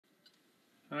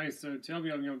Hi, so today I'll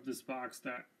be opening up this box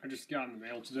that I just got in the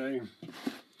mail today.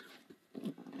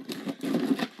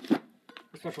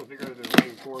 A special figure I've been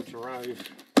waiting for it to arrive.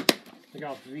 I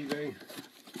got off of eBay.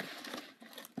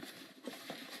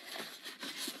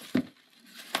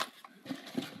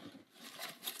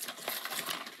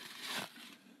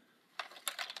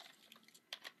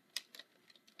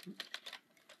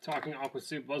 Talking Aqua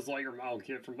Suit Buzzlightyear model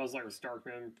kit from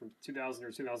buzzlightyearofstarcommand from 2000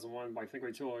 or 2001 by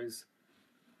Thinkway Toys.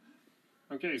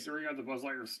 Okay, so we got the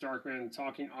buzzlightyearofstarcommand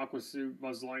Talking Aqua Suit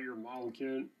Buzzlightyear model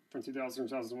kit from 2000 or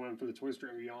 2001 for the Toy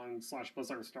Story and Beyond /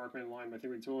 buzzlightyearofstarcommand line by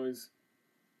Thinkway Toys.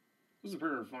 This is a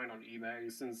pretty rare find on eBay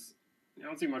since I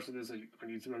don't see much of this on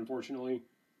YouTube, unfortunately.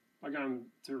 I got them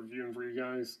to review them for you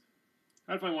guys.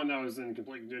 I had to find one that was in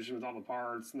complete condition with all the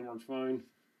parts and it worked fine.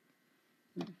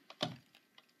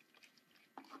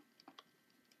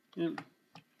 Yeah,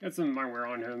 got some of my wear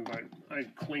on him, but I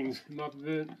cleaned him up a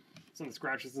bit. Some of the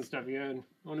scratches and stuff he had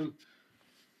on him.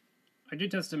 I did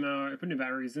test him out. I put new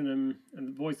batteries in him, and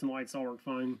the voice and lights all work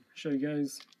fine. I'll show you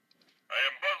guys. I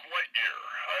am Buzz Lightyear.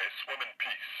 I swim in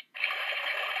peace.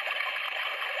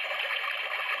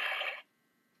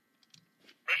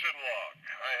 Mission log.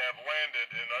 I have landed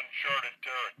in uncharted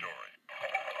territory.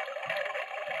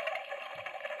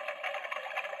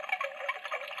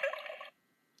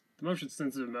 The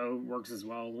motion-sensitive mode works as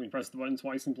well when you press the button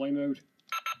twice in play mode.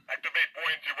 Activate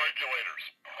buoyancy regulators.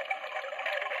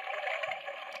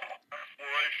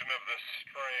 Exploration of this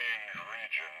strange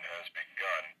region has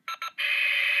begun.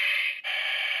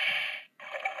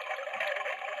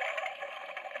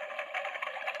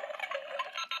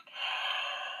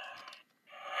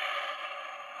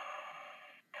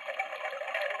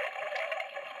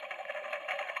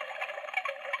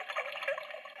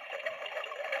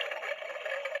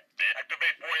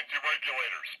 Deactivate buoyancy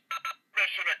regulators.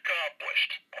 Mission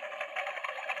accomplished.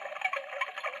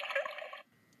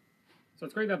 So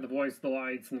it's great that the voice, the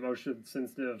lights, and the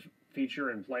motion-sensitive feature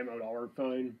and play mode all work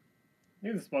fine. I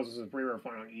think this puzzle is a pretty rare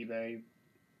find on eBay.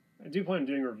 I do plan on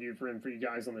doing a review for him for you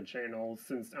guys on the channel,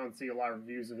 since I don't see a lot of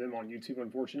reviews of him on YouTube,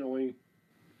 unfortunately.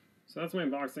 So that's my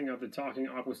unboxing of the Talking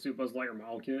Aqua Suit Buzzlightyear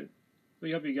model kit.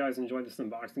 We hope you guys enjoyed this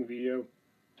unboxing video.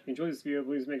 If you enjoyed this video,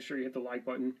 please make sure you hit the like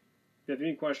button. If you have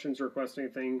any questions or request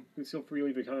anything, please feel free to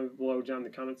leave a comment below down in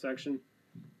the comment section.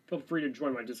 Feel free to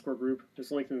join my Discord group, there's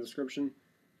a link in the description.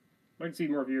 If you'd like to see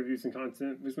more video reviews and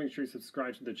content, please make sure you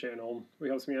subscribe to the channel. It really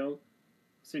helps me out.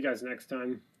 See you guys next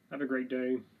time. Have a great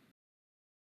day.